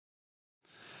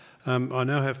I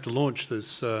now have to launch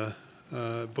this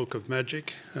book of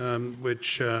magic,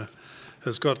 which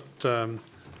has got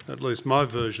at least my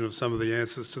version of some of the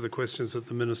answers to the questions that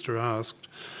the Minister asked.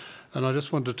 And I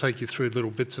just wanted to take you through little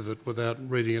bits of it without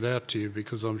reading it out to you,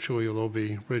 because I'm sure you'll all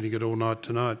be reading it all night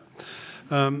tonight.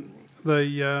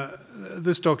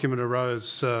 This document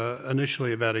arose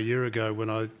initially about a year ago when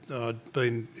I'd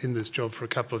been in this job for a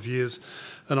couple of years,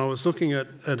 and I was looking at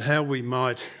how we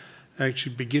might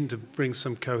actually begin to bring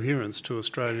some coherence to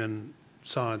Australian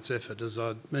science effort, as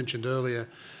I mentioned earlier,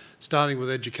 starting with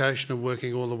education and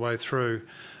working all the way through,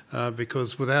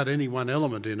 because without any one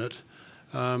element in it,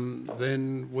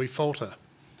 then we falter.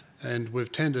 And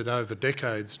we've tended over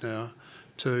decades now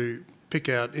to pick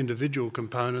out individual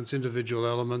components, individual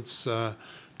elements,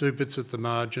 do bits at the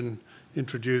margin,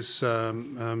 introduce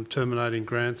terminating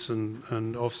grants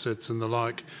and offsets and the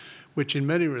like, which in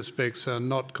many respects are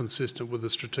not consistent with the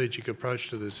strategic approach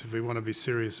to this if we want to be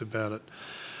serious about it.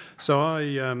 So I,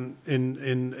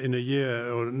 in a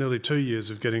year or nearly 2 years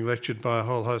of getting lectured by a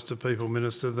whole host of people,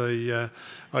 Minister,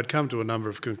 I'd come to a number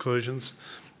of conclusions.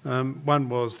 One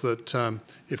was that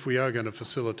if we are going to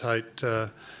facilitate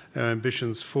our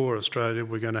ambitions for Australia,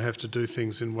 we're going to have to do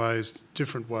things in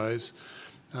different ways,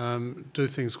 do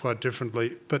things quite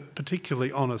differently, but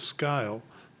particularly on a scale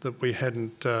that we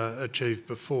hadn't achieved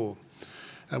before.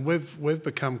 And we've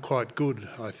become quite good,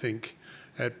 I think,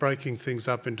 at breaking things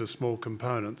up into small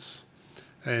components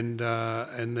and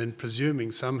then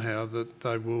presuming somehow that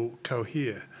they will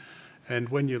cohere. And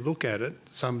when you look at it,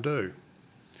 some do.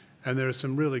 And there are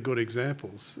some really good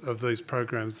examples of these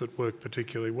programs that work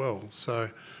particularly well.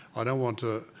 So I don't want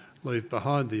to leave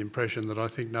behind the impression that I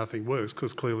think nothing works,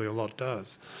 because clearly a lot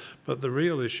does. But the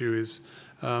real issue is,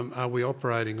 are we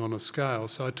operating on a scale?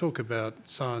 So I talk about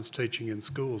science teaching in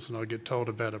schools and I get told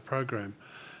about a program.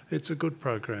 It's a good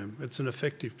program, it's an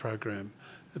effective program,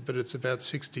 but it's about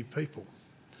 60 people.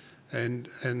 And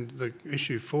the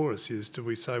issue for us is, do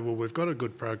we say, well, we've got a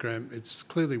good program, it's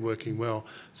clearly working well,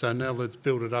 so now let's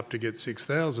build it up to get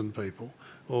 6,000 people,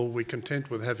 or are we content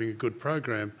with having a good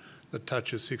program that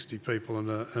touches 60 people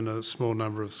in a small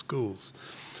number of schools?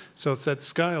 So it's that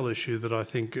scale issue that I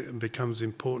think becomes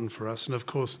important for us. And of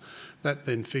course, that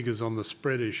then figures on the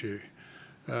spread issue.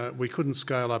 We couldn't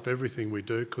scale up everything we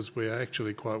do because we're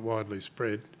actually quite widely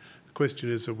spread. The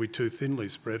question is, are we too thinly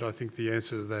spread? I think the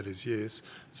answer to that is yes.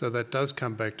 So that does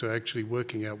come back to actually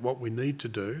working out what we need to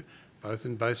do, both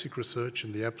in basic research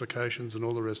and the applications and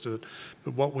all the rest of it,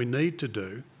 but what we need to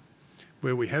do,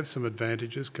 where we have some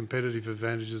advantages, competitive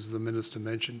advantages, as the Minister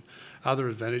mentioned, other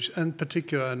advantages, and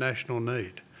particular a national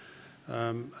need.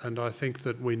 And I think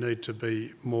that we need to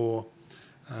be more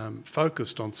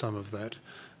focused on some of that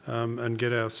and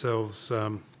get ourselves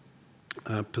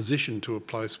positioned to a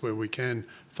place where we can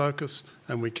focus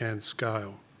and we can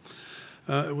scale.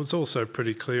 It was also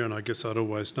pretty clear, and I guess I'd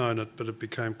always known it, but it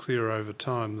became clear over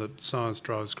time that science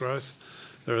drives growth.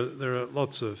 There are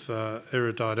lots of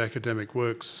erudite academic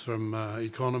works from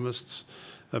economists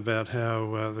about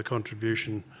how the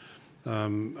contribution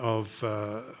or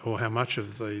how much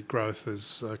of the growth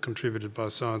is contributed by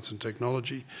science and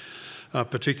technology,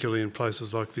 particularly in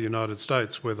places like the United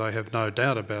States, where they have no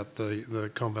doubt about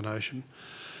the combination.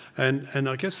 And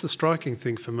I guess the striking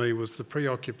thing for me was the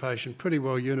preoccupation, pretty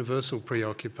well universal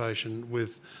preoccupation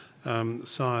with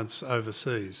science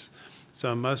overseas.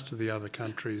 So most of the other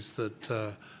countries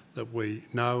that we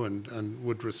know and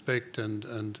would respect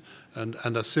and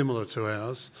are similar to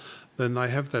ours, then they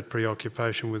have that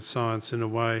preoccupation with science in a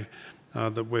way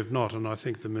that we've not. And I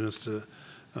think the Minister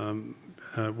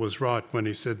was right when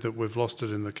he said that we've lost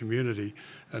it in the community.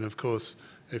 And of course,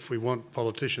 if we want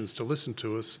politicians to listen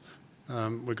to us,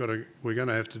 we're going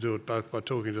to have to do it both by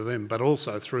talking to them, but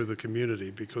also through the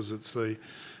community, because it's the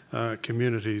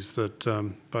communities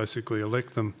that basically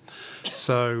elect them.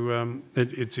 So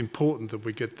it's important that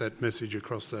we get that message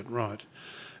across that right.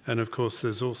 And of course,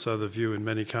 there's also the view in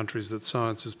many countries that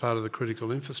science is part of the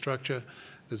critical infrastructure.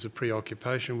 There's a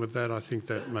preoccupation with that. I think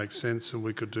that makes sense, and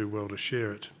we could do well to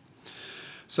share it.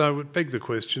 So it would beg the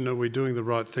question, are we doing the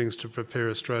right things to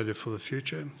prepare Australia for the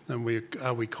future? And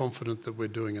are we confident that we're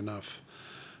doing enough?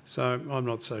 So I'm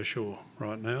not so sure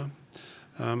right now.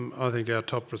 I think our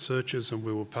top researchers, and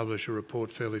we will publish a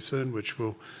report fairly soon, which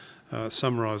will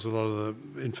summarise a lot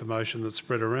of the information that's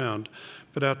spread around,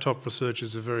 but our top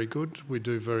researchers are very good. We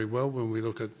do very well when we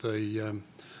look at the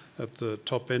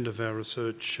top end of our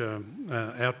research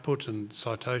output and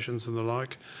citations and the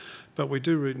like, but we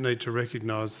do need to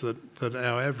recognise that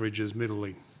our average is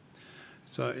middling.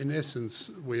 So in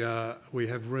essence, we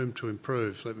have room to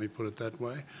improve, let me put it that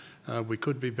way. We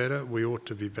could be better, we ought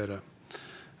to be better.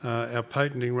 Our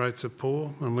patenting rates are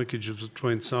poor, and linkages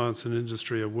between science and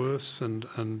industry are worse, and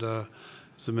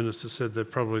as the Minister said, they're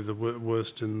probably the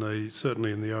worst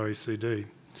certainly in the OECD.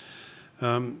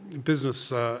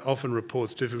 Business often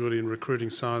reports difficulty in recruiting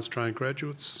science-trained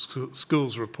graduates.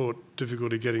 Schools report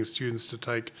difficulty getting students to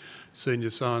take senior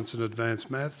science and advanced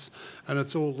maths, and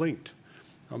it's all linked.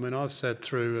 I mean, I've sat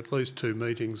through at least 2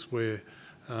 meetings where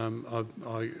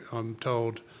I'm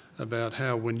told about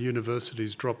how when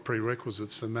universities drop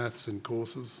prerequisites for maths in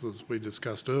courses, as we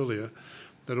discussed earlier,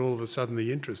 that all of a sudden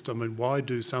the interest, I mean, why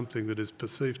do something that is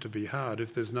perceived to be hard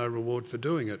if there's no reward for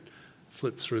doing it,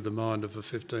 flits through the mind of a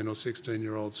 15 or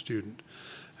 16-year-old student.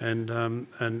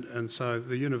 And so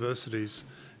the universities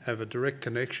have a direct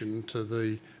connection to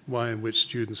the way in which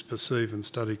students perceive and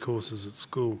study courses at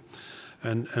school.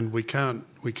 And we can't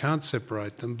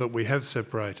separate them, but we have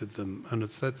separated them, and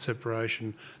it's that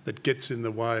separation that gets in the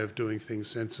way of doing things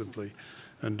sensibly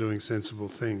and doing sensible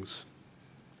things.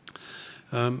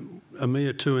 A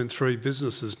mere 2 in 3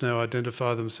 businesses now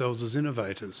identify themselves as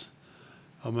innovators.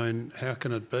 I mean, how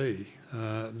can it be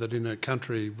that in a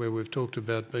country where we've talked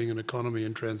about being an economy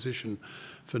in transition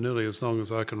for nearly as long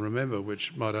as I can remember,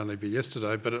 which might only be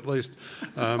yesterday, but at least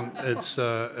it's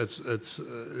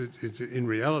in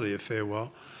reality a fair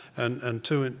while, and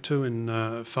two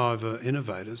in 5 are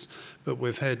innovators, but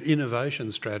we've had innovation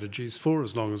strategies for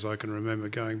as long as I can remember,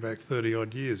 going back 30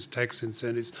 odd years, tax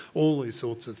incentives, all these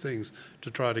sorts of things to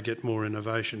try to get more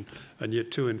innovation, and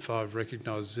yet 2 in 5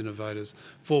 recognised as innovators.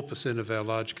 4% of our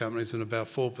large companies and about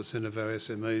 4% of our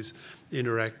SMEs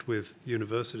interact with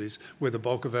universities where the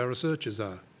bulk of our researchers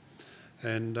are.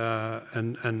 And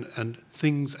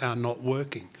things are not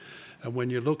working. And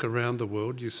when you look around the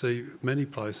world, you see many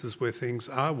places where things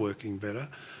are working better.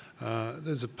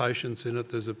 There's a patience in it,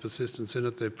 there's a persistence in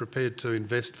it, they're prepared to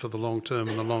invest for the long term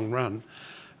and the long run.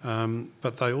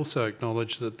 But they also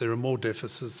acknowledge that there are more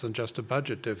deficits than just a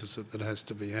budget deficit that has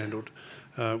to be handled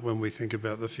when we think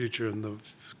about the future and the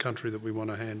country that we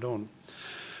want to hand on.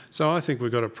 So I think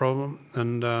we've got a problem,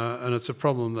 and it's a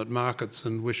problem that markets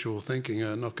and wishful thinking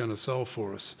are not going to solve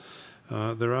for us.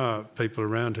 There are people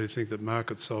around who think that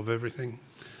markets solve everything.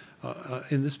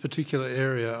 In this particular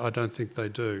area, I don't think they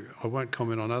do. I won't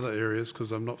comment on other areas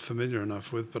because I'm not familiar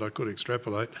enough with, but I could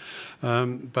extrapolate.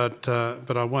 But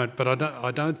I won't. But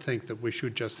I don't think that we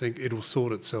should just think it'll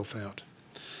sort itself out.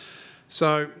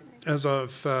 So, as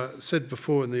I've said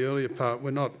before in the earlier part,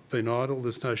 we're not being idle.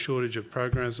 There's no shortage of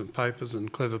programs and papers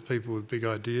and clever people with big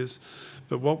ideas.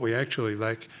 But what we actually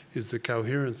lack is the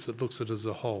coherence that looks at it as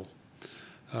a whole.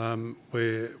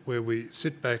 Where we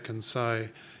sit back and say,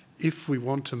 if we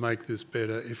want to make this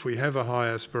better, if we have a high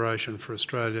aspiration for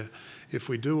Australia, if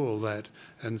we do all that,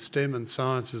 and STEM and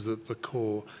science is at the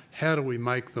core, how do we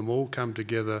make them all come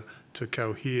together to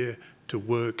cohere, to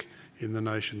work in the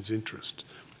nation's interest?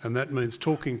 And that means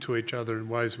talking to each other in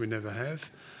ways we never have.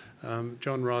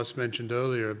 John Rice mentioned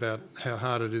earlier about how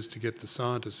hard it is to get the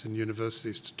scientists in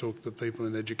universities to talk to the people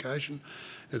in education.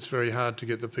 It's very hard to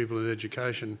get the people in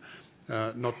education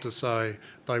not to say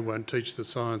they won't teach the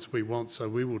science we want, so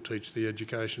we will teach the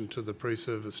education to the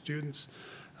pre-service students,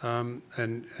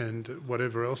 and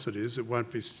whatever else it is, it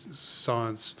won't be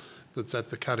science that's at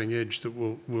the cutting edge that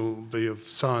will be of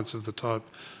science of the type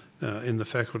in the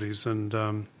faculties and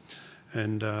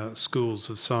schools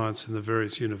of science in the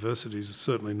various universities. It's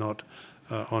certainly not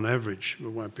on average. It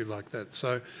won't be like that.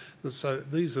 So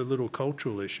these are little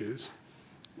cultural issues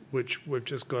which we've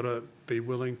just got to be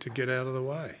willing to get out of the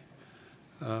way.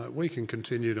 We can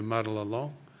continue to muddle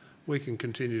along. We can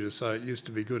continue to say it used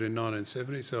to be good in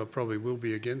 1970, so it probably will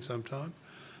be again sometime,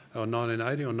 or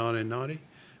 1980 or 1990.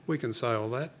 We can say all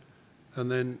that, and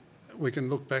then we can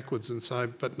look backwards and say,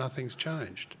 but nothing's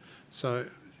changed. So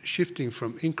shifting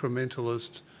from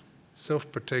incrementalist,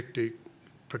 self-protective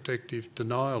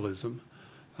denialism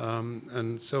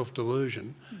and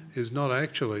self-delusion is not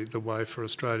actually the way for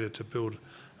Australia to build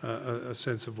a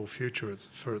sensible future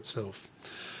for itself.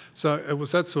 So it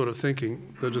was that sort of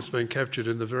thinking that has been captured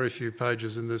in the very few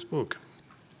pages in this book.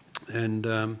 And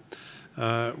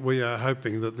we are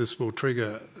hoping that this will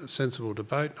trigger a sensible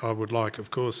debate. I would like, of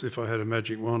course, if I had a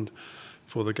magic wand,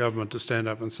 for the government to stand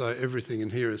up and say everything in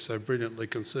here is so brilliantly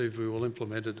conceived we will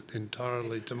implement it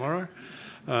entirely tomorrow.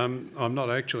 I'm not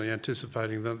actually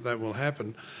anticipating that that will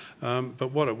happen,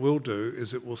 but what it will do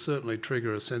is it will certainly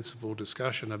trigger a sensible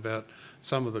discussion about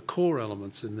some of the core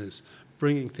elements in this,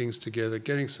 bringing things together,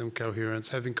 getting some coherence,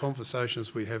 having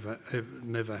conversations we have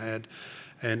never had,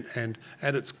 and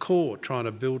at its core trying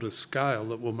to build a scale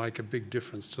that will make a big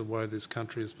difference to the way this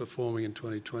country is performing in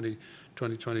 2020,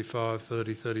 2025,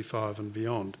 30, 35 and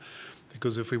beyond.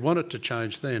 Because if we want it to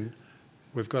change then,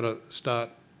 we've got to start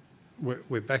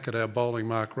we're back at our bowling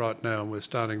mark right now, and we're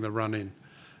starting the run in.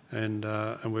 And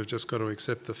we've just got to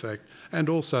accept the fact, and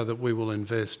also that we will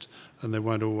invest, and there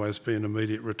won't always be an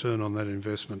immediate return on that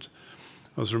investment.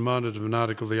 I was reminded of an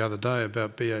article the other day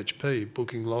about BHP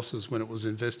booking losses when it was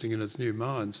investing in its new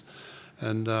mines,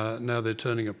 and now they're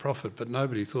turning a profit, but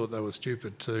nobody thought they were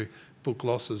stupid to book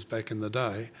losses back in the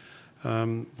day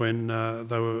when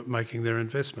they were making their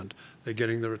investment. They're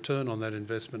getting the return on that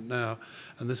investment now,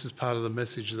 and this is part of the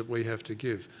message that we have to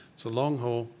give. It's a long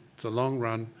haul, it's a long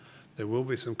run. There will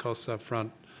be some costs up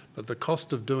front, but the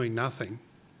cost of doing nothing,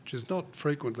 which is not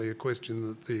frequently a question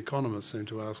that the economists seem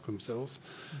to ask themselves,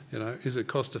 you know, is it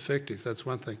cost effective? That's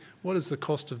one thing. What is the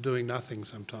cost of doing nothing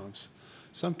sometimes?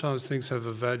 Sometimes things have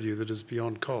a value that is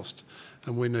beyond cost,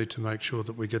 and we need to make sure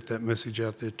that we get that message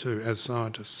out there too as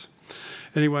scientists.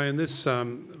 Anyway, in this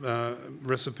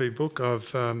recipe book,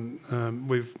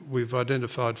 we've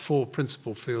identified 4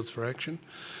 principal fields for action.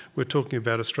 We're talking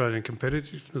about Australian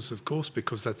competitiveness, of course,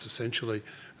 because that's essentially,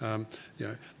 you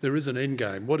know, there is an end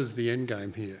game. What is the end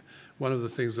game here? One of the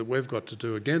things that we've got to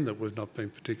do, again, that we've not been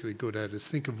particularly good at is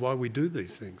think of why we do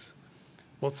these things.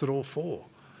 What's it all for?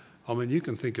 I mean, you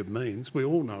can think of means. We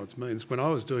all know it's means. When I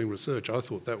was doing research, I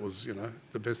thought that was, you know,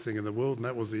 the best thing in the world, and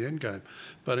that was the end game.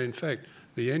 But in fact,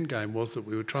 the end game was that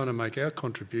we were trying to make our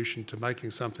contribution to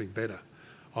making something better,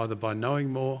 either by knowing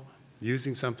more,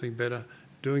 using something better,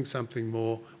 doing something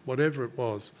more, whatever it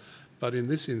was. But in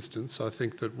this instance, I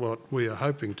think that what we are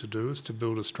hoping to do is to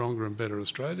build a stronger and better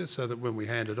Australia so that when we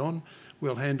hand it on,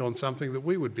 we'll hand on something that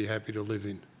we would be happy to live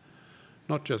in.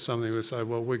 Not just something we say,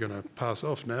 well, we're going to pass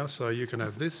off now, so you can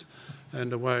have this,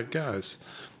 and away it goes.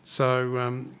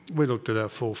 So we looked at our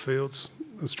 4 fields.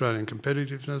 Australian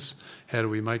competitiveness, how do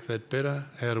we make that better?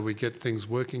 How do we get things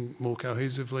working more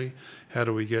cohesively? How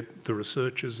do we get the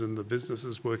researchers and the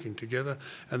businesses working together?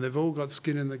 And they've all got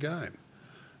skin in the game.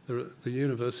 The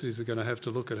universities are going to have to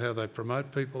look at how they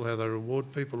promote people, how they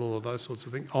reward people, all of those sorts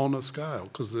of things on a scale,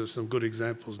 because there's some good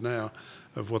examples now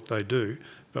of what they do,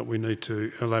 but we need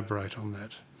to elaborate on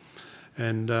that.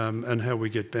 And how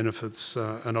we get benefits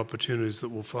and opportunities that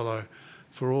will follow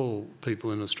for all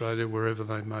people in Australia, wherever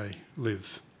they may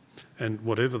live, and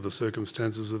whatever the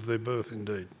circumstances of their birth,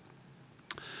 indeed.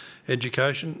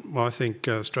 Education, well, I think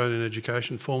Australian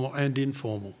education, formal and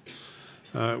informal,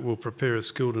 will prepare a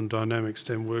skilled and dynamic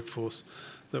STEM workforce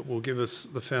that will give us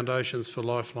the foundations for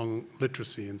lifelong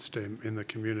literacy in STEM in the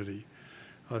community.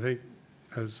 I think,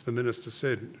 as the Minister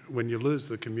said, when you lose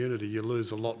the community, you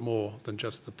lose a lot more than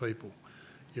just the people.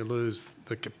 You lose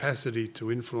the capacity to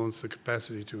influence, the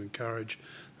capacity to encourage,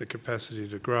 the capacity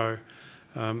to grow,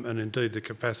 and indeed the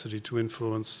capacity to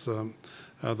influence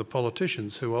the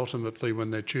politicians who ultimately,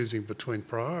 when they're choosing between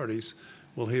priorities,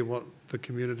 will hear what the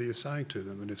community is saying to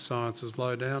them. And if science is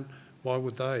low down, why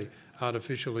would they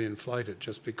artificially inflate it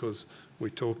just because we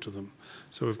talk to them?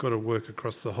 So we've got to work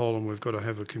across the whole, and we've got to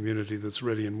have a community that's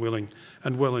ready and willing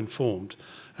and well informed,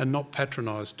 and not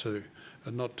patronised to,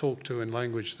 and not talked to in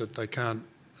language that they can't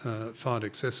find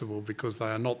accessible because they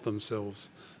are not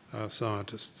themselves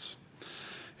scientists.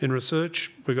 In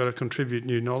research, we've got to contribute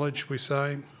new knowledge, we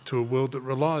say, to a world that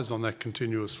relies on that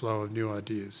continuous flow of new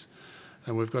ideas,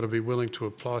 and we've got to be willing to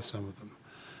apply some of them.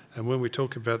 And when we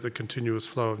talk about the continuous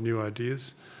flow of new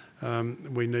ideas,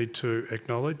 we need to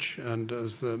acknowledge, and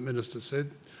as the Minister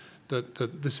said,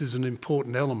 that this is an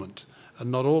important element, and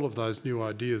not all of those new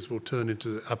ideas will turn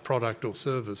into a product or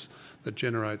service that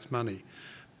generates money.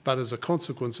 But as a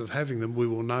consequence of having them, we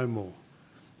will know more.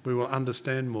 We will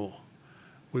understand more.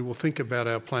 We will think about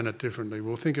our planet differently.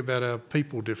 We'll think about our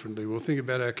people differently. We'll think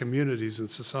about our communities and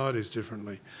societies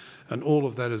differently. And all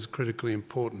of that is critically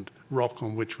important, rock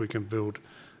on which we can build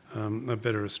a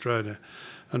better Australia.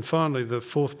 And finally, the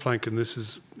 4th plank in this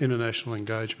is international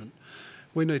engagement.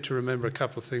 We need to remember a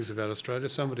couple of things about Australia.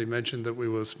 Somebody mentioned that we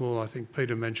were small. I think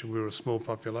Peter mentioned we were a small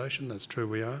population. That's true,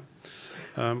 we are.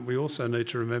 We also need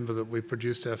to remember that we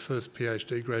produced our first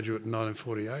PhD graduate in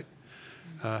 1948,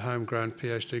 homegrown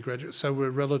PhD graduate, so we're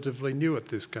relatively new at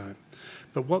this game.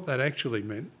 But what that actually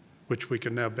meant, which we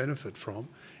can now benefit from,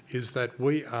 is that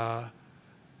we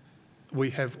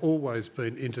have always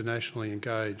been internationally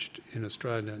engaged in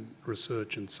Australian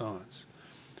research and science.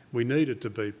 We needed to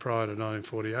be prior to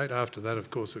 1948. After that, of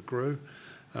course, it grew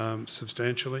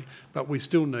substantially, but we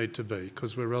still need to be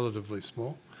because we're relatively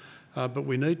small. But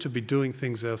we need to be doing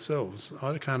things ourselves.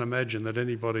 I can't imagine that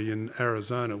anybody in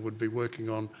Arizona would be working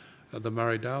on the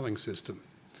Murray-Darling system.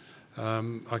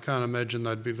 I can't imagine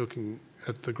they'd be looking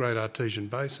at the Great Artesian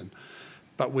Basin.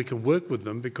 But we can work with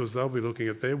them because they'll be looking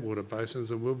at their water basins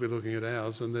and we'll be looking at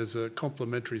ours, and there's a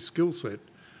complementary skill set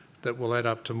that will add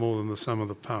up to more than the sum of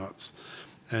the parts.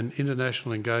 And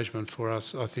international engagement for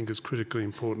us, I think, is a critically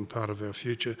important part of our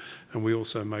future, and we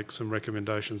also make some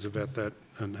recommendations about that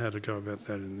and how to go about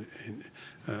that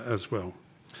as well.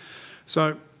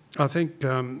 So I think,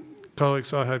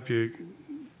 colleagues, I hope you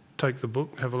take the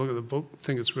book, have a look at the book,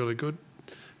 think it's really good.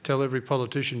 Tell every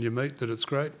politician you meet that it's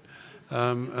great,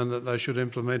 and that they should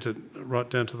implement it right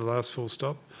down to the last full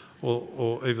stop,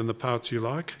 or even the parts you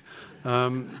like.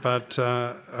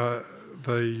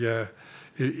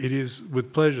 It is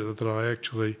with pleasure that I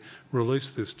actually release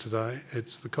this today.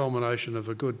 It's the culmination of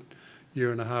a good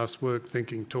year and a half's work,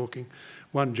 thinking, talking.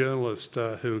 One journalist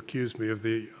who accused me of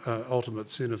the ultimate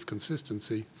sin of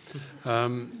consistency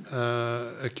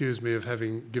accused me of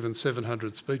having given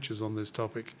 700 speeches on this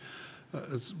topic.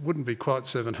 It wouldn't be quite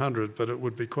 700, but it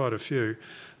would be quite a few.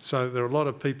 So there are a lot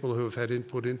of people who have had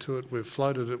input into it. We've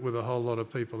floated it with a whole lot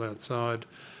of people outside.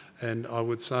 And I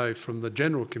would say from the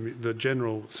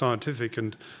general scientific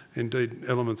and indeed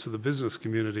elements of the business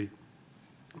community,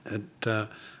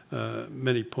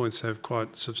 many points have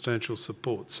quite substantial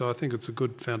support. So I think it's a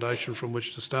good foundation from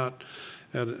which to start,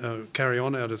 carry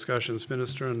on our discussions,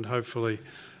 Minister, and hopefully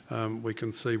we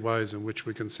can see ways in which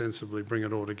we can sensibly bring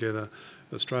it all together.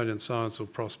 Australian science will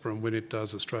prosper, and when it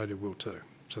does, Australia will too.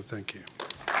 So thank you.